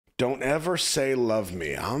Don't ever say love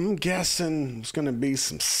me. I'm guessing there's going to be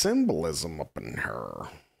some symbolism up in her.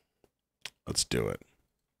 Let's do it.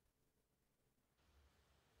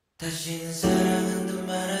 다시는 사랑한다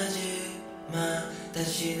말하지 마.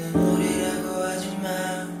 다시는 우리라고 하지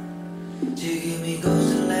마. 지금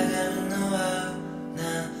이곳을 나가는 너와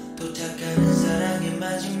나 도착하는 사랑의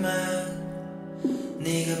마지막.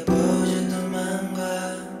 네가 보여줬던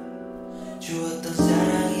마음과 주었던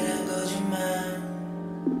사랑이란 거짓말.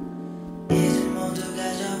 이제 모두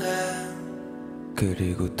가져가.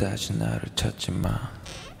 그리고 다시 나를 찾지 마.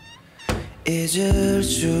 잊을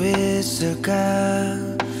수 있을까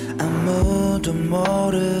아무도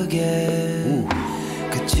모르게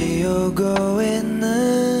끝이 오고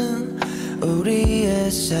있는 우리의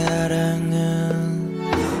사랑은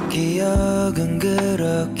기억은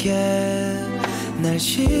그렇게 날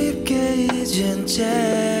쉽게 잊은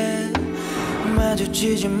채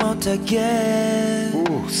마주치지 못하게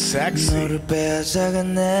너를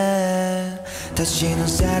빼앗아갔네. 다시는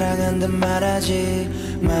사랑한단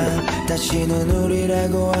말하지 마. 다시는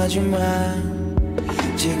우리라고 하지 마.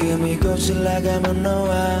 지금 이곳을 나가면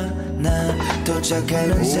너와 나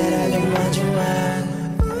도착하는 사랑의 마지막.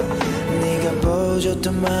 네가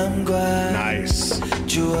보여줬던 마음과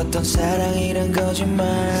주었던 사랑이란 거짓말.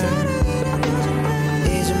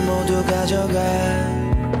 이제 모두 가져가.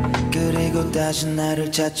 그리고 다시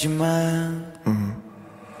나를 찾지 마.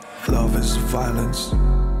 Love is violence.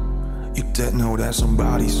 You didn't know that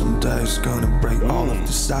somebody someday is gonna break all of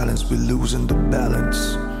the silence. We're losing the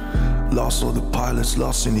balance. Lost all the pilots,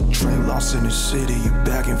 lost in the train, lost in the city. You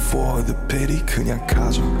begging for the pity. 그냥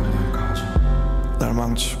가져. 날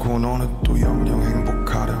망치고 너는 또 영영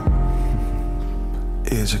행복하려.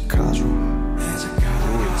 이제 가져.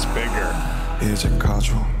 It's bigger. 이제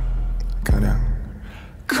가져. 그냥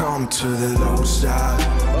Come to the low side.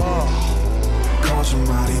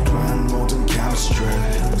 거짓말이 된 모든 chemistry.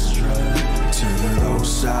 To the low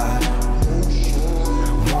side.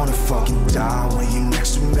 Wanna fucking die when you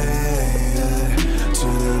next to me. To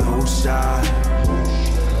the low side.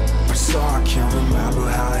 But so I can't remember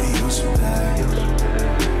how it used to be.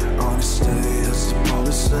 Honestly, that's the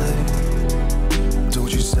policy.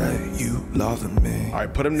 Don't you say you loving me?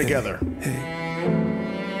 Alright, put them together. Hey.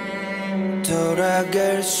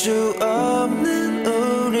 돌아갈 수 없는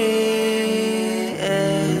우리.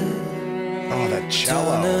 Oh, that cello.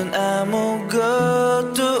 더는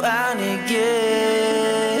아무것도 아니게.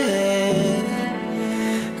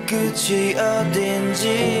 끝이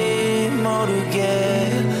어딘지 모르게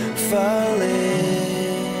falling.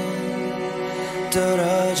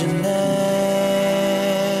 떨어지네.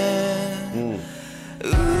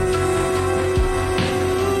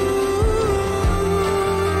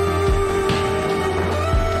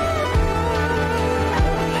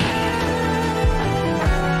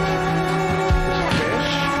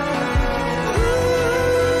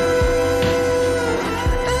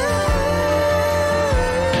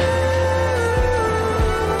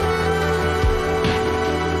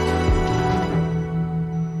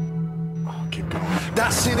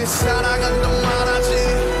 다시는 사랑한다 말하지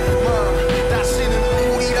마. 다시는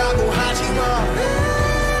우리라고 하지 마.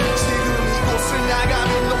 지금 이곳을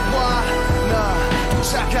나가는 너와 나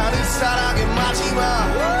도착하는 사랑의 마지막.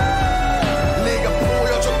 네가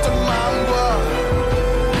보여줬던 마음과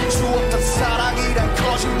주었던 사랑이란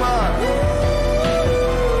거짓말.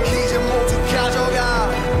 이제 모두 가져가.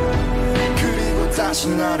 그리고 다시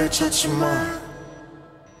나를 찾지 마.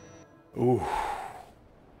 Ooh.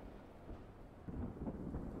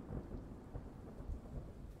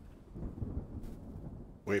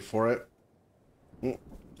 Wait for it.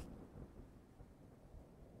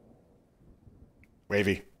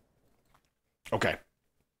 Wavy. Okay.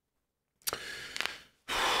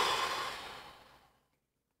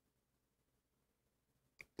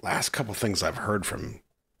 Last couple things I've heard from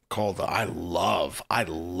Colde, I love.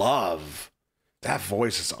 That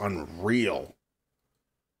voice is unreal.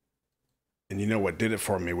 And you know what did it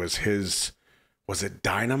for me was was it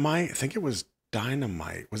Dynamite? I think it was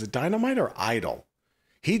Dynamite. Was it Dynamite or Idol?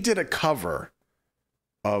 He did a cover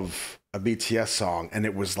of a BTS song, and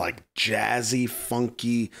it was like jazzy,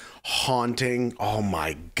 funky, haunting. Oh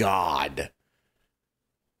my God.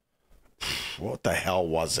 What the hell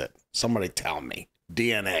was it? Somebody tell me.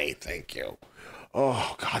 DNA, thank you.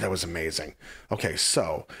 Oh God, that was amazing. Okay,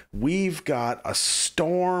 so we've got a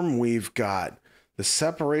storm. We've got the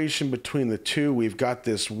separation between the two. We've got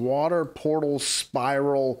this water portal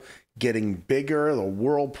spiral getting bigger, the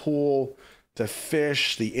whirlpool, the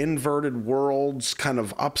fish, the inverted worlds kind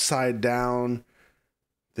of upside down,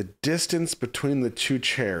 the distance between the two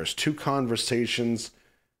chairs, two conversations.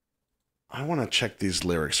 I want to check these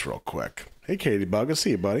lyrics real quick. Hey, Katie Bug, I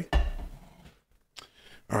see you, buddy.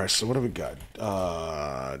 All right, so what do we got?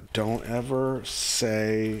 Don't ever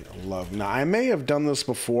say love. Now, I may have done this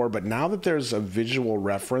before, but now that there's a visual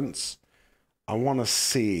reference, I want to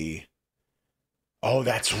see. Oh,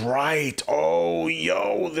 that's right. Oh,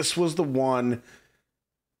 yo, this was the one.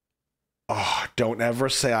 Oh, don't ever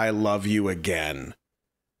say I love you again.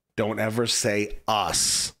 Don't ever say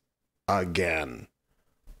us again.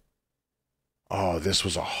 Oh, this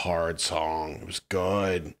was a hard song. It was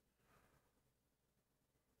good.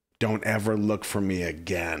 Don't ever look for me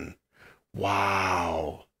again.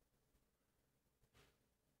 Wow.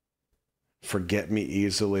 Forget me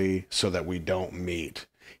easily so that we don't meet.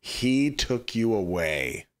 He took you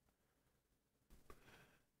away.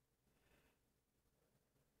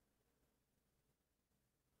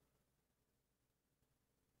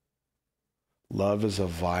 Love is a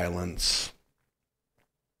violence.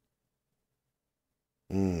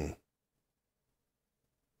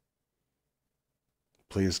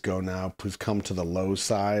 Please go now. Please come to the low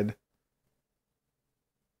side.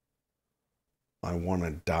 I want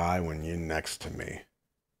to die when you're next to me.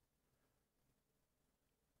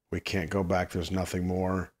 We can't go back. There's nothing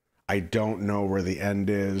more. I don't know where the end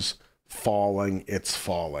is. Falling, it's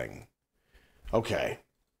falling. Okay.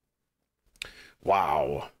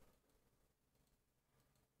 Wow.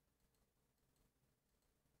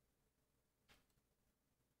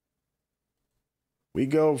 We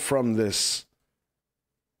go from this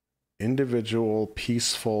individual,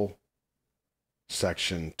 peaceful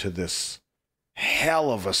section to this hell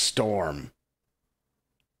of a storm.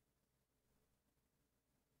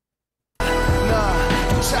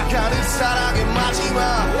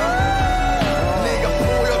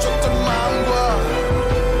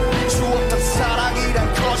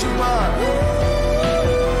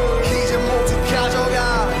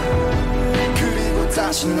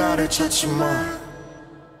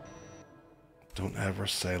 Don't ever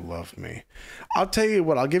say love me. I'll tell you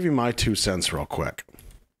what, I'll give you my 2 cents real quick.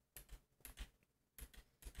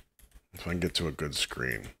 If I can get to a good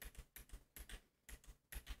screen.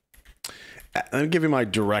 Let me give you my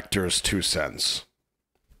director's 2 cents.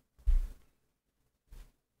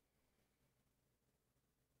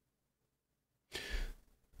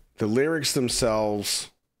 The lyrics themselves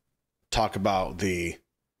talk about the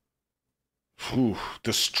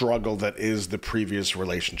struggle that is the previous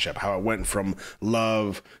relationship, how it went from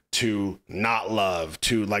love to not love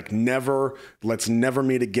to like never, let's never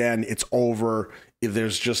meet again. It's over.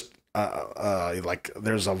 There's just like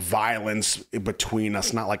there's a violence between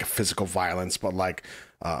us, not like a physical violence, but like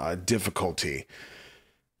difficulty.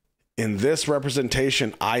 In this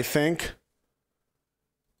representation, I think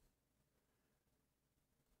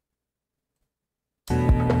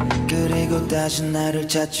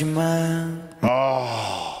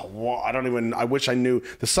well, I wish I knew.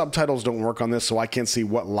 The subtitles don't work on this, so I can't see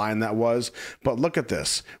what line that was. But look at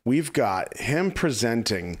this. We've got him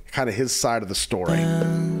presenting kind of his side of the story.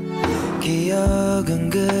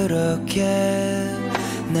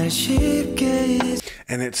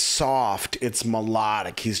 And it's soft, it's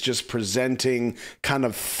melodic. He's just presenting kind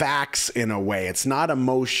of facts in a way. It's not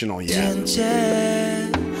emotional yet.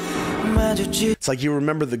 It's like you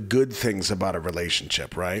remember the good things about a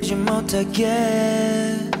relationship, right?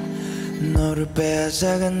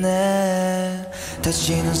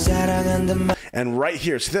 And right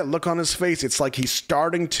here, see that look on his face? It's like he's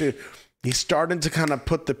starting to kind of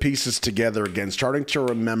put the pieces together again, starting to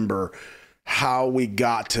remember how we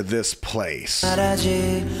got to this place. And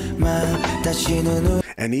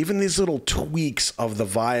even these little tweaks of the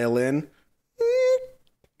violin,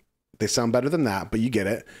 they sound better than that, but you get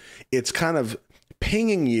it. It's kind of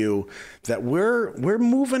pinging you that we're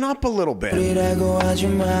moving up a little bit.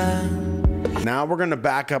 Now we're going to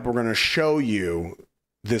back up. We're going to show you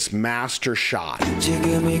this master shot.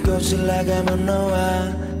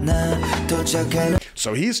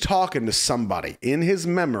 So he's talking to somebody. In his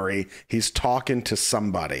memory, he's talking to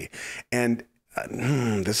somebody. And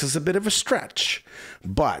this is a bit of a stretch,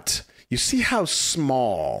 but you see how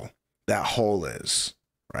small that hole is,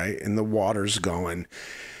 right? And the water's going.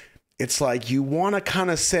 It's like you want to kind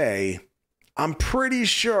of say, I'm pretty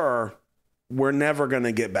sure we're never going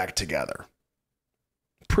to get back together.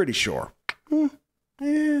 Pretty sure.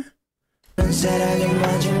 Yeah.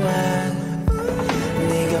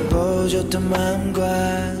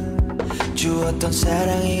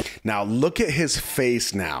 Now look at his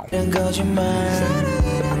face now.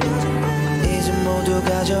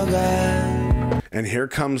 And here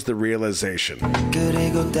comes the realization.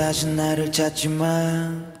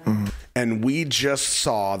 And we just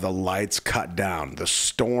saw the lights cut down. The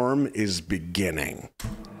storm is beginning.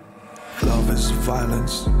 Love is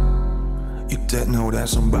violence. You did know that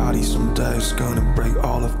somebody someday is gonna break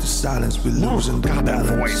all of the silence. We're losing the God, that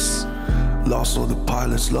balance. voice. Lost all the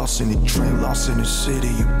pilots, lost in the dream, lost in the city.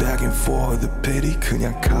 You begging for the pity.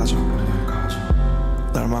 그냥 가져.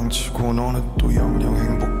 날 망치고 너는 또 영영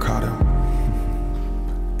행복하렴.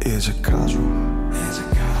 이제 가져.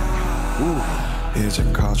 이제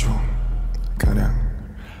가져. 그냥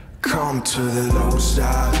come to the low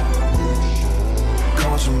side.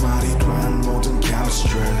 거짓말이 된 모든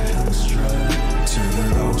chemistry to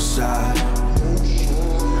the low side.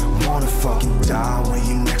 Wanna fucking die when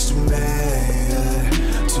you next to me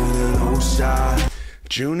to the low side.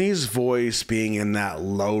 Junie's voice being in that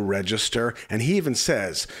low register, and he even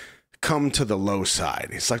says, come to the low side.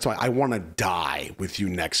 It's like, I want to die with you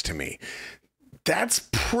next to me. That's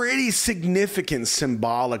pretty significant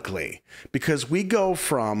symbolically, because we go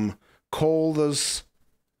from Colde's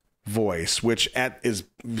voice, which is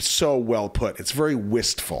so well put. It's very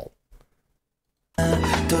wistful.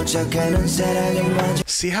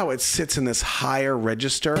 See how it sits in this higher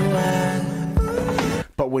register?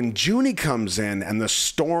 But when Junie comes in and the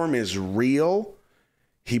storm is real,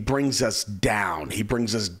 he brings us down. He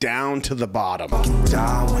brings us down to the bottom.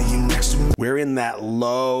 We're in that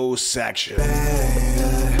low section.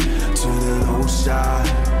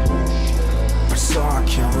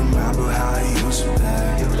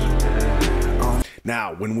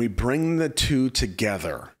 Now, when we bring the two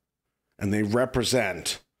together and they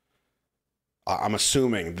represent, I'm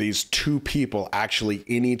assuming these two people actually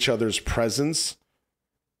in each other's presence,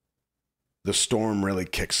 the storm really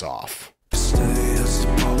kicks off. Stay as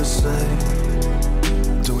the policy.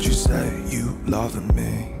 Don't you say you love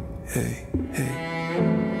me? Hey, hey.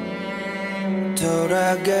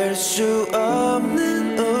 돌아갈 수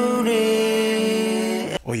없는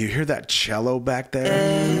우리. Oh, you hear that cello back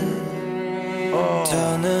there?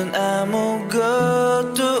 더는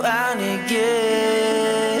아무것도 아니게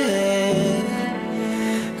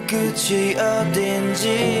끝이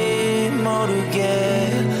어딘지 모르게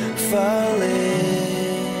falling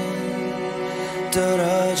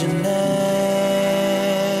떨어지네.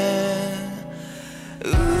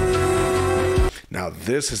 Now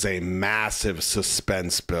this is a massive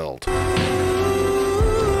suspense build.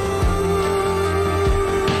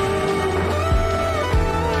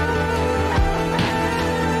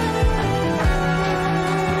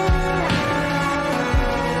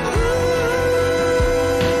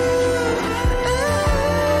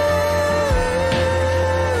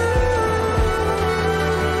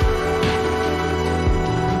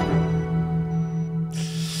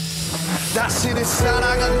 다시는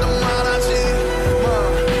사랑한단 말하지 마.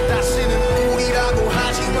 다시는 우리라고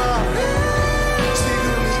하지 마. 지금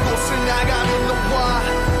이곳을 나가면 너와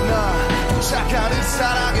나 도착하는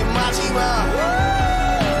사랑의 마지막.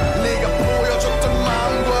 네가 보여줬던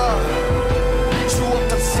마음과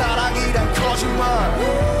주었던 사랑이란 거짓말.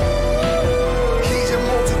 이제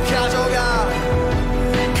모두 가져가.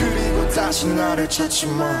 그리고 다시 나를 찾지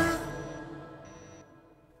마.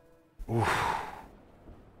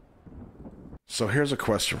 So here's a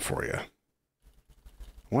question for you. I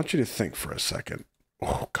want you to think for a second.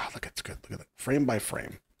 Oh God, look, it's good. Look at that. Frame by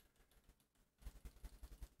frame.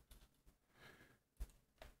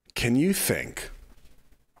 Can you think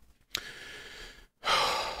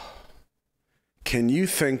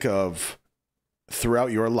of,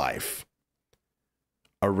 throughout your life,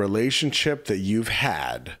 a relationship that you've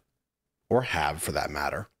had, or have for that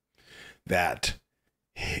matter, that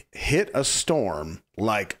hit a storm,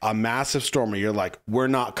 like a massive storm where you're like, we're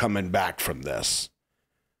not coming back from this,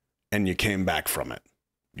 and you came back from it?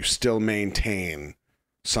 You still maintain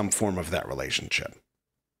some form of that relationship.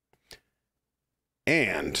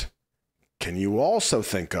 And can you also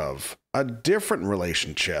think of a different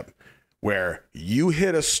relationship where you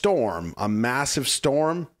hit a storm, a massive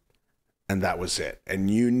storm, and that was it,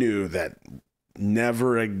 and you knew that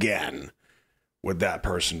never again would that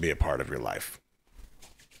person be a part of your life?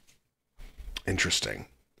 Interesting.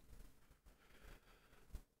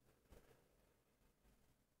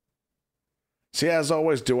 See, as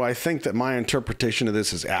always, do I think that my interpretation of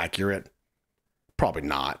this is accurate? Probably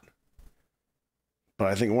not. But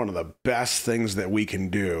I think one of the best things that we can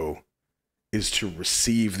do is to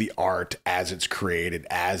receive the art as it's created,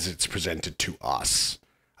 as it's presented to us.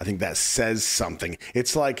 I think that says something.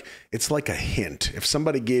 It's like a hint. If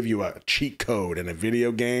somebody gave you a cheat code in a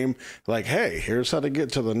video game, like, hey, here's how to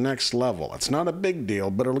get to the next level. It's not a big deal,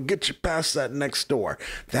 but it'll get you past that next door.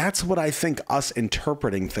 That's what I think us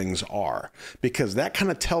interpreting things are, because that kind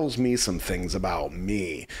of tells me some things about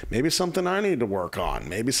me. Maybe something I need to work on.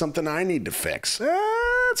 Maybe something I need to fix.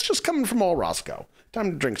 It's just coming from old Roscoe. Time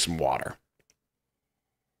to drink some water.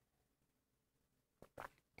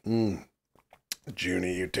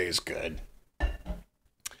 Junie, you taste good.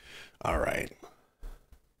 All right.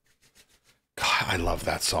 God, I love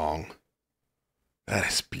that song. That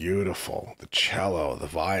is beautiful. The cello, the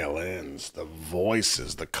violins, the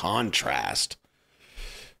voices, the contrast.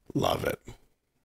 Love it.